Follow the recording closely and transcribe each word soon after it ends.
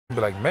Be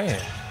like, man,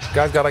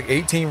 guy's got like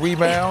 18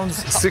 rebounds,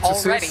 6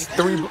 assists,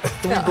 three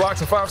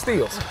blocks, and 5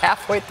 steals.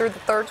 Halfway through the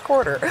third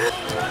quarter.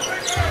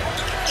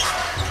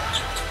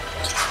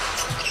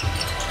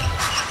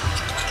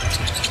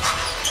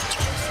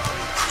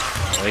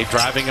 Late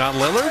driving on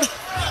Lillard.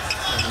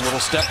 A little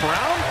step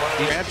around.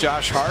 And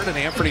Josh Hart and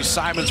Anthony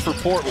Simons for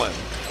Portland.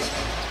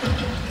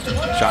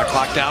 Shot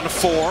clock down to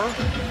 4.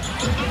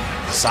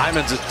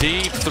 Simons a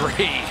deep 3.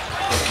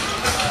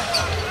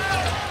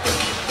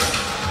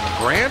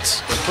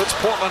 Grant puts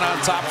Portland on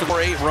top for the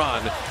 4-8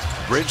 run,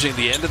 bridging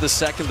the end of the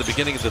second, the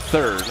beginning of the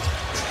third.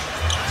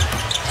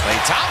 Klay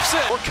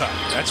Thompson.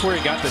 That's where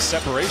he got the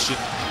separation.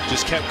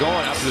 Just kept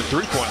going out to the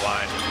three-point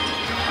line.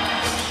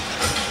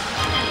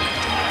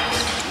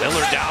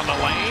 Lillard down the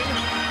lane.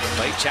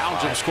 Klay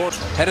challenged him, scored.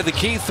 Head of the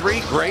key, 3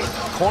 great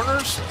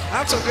corners.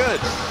 Not so good.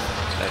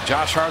 And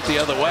Josh Hart the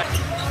other way.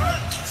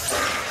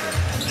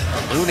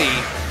 Looney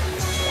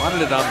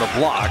wanted it on the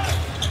block.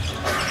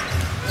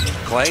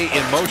 Klay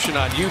in motion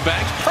on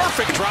Eubanks.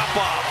 Perfect drop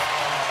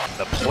off.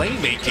 The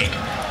playmaking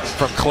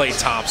from Klay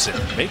Thompson.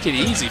 Make it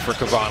easy for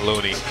Kevon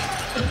Looney.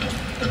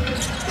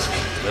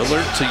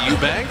 Lillard to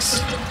Eubanks.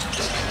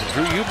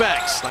 Drew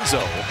Eubanks. So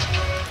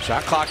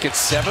shot clock at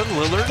 7.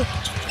 Lillard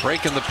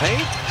breaking the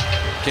paint.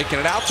 Kicking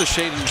it out to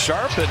Shaedon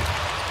Sharpe. And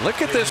look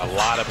at this. A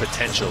lot of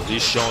potential.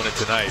 He's showing it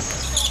tonight.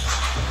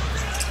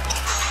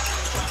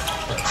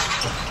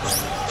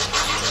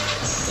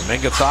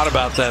 Kuminga thought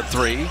about that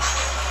 3.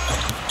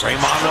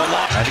 Draymond no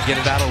longer. Had to get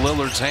it out of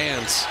Lillard's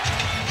hands.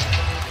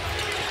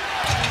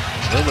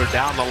 Lillard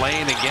down the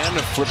lane again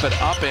to flip it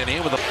up and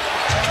in with a.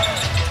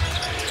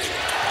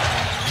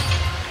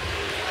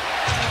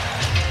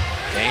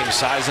 Game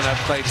sizing up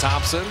Klay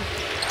Thompson.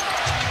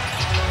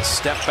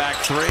 Step back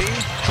 3.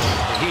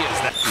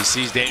 He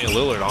sees Damian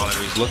Lillard on it.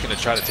 He's looking to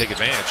try to take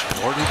advantage.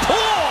 Gordon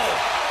pull!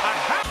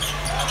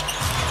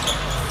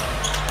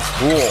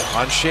 Poole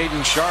on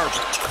Shaedon Sharpe.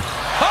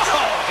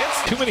 Oh,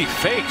 it's too many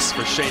fakes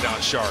for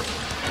Shaedon Sharpe.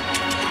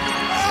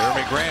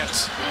 Jeremy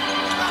Grant.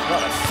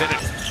 What a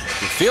finish.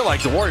 You feel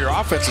like the Warrior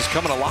offense is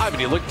coming alive,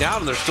 and you look down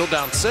and they're still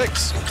down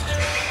 6.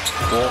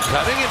 Poole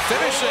cutting and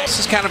finishing. This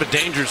is kind of a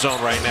danger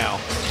zone right now.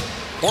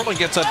 Portland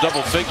gets on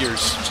double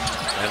figures,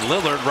 and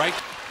Lillard right.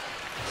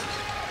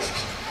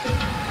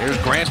 Here's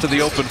Grant to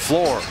the open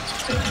floor.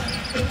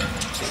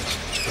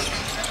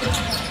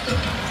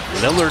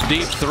 Lillard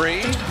deep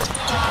 3. And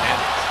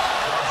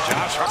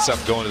Josh Hart's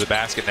up going to the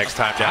basket next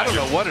time down. I don't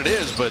know what it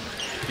is, but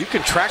you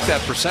can track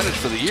that percentage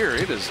for the year.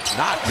 It is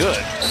not good.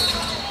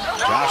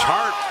 Josh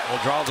Hart will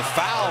draw the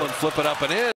foul and flip it up and in.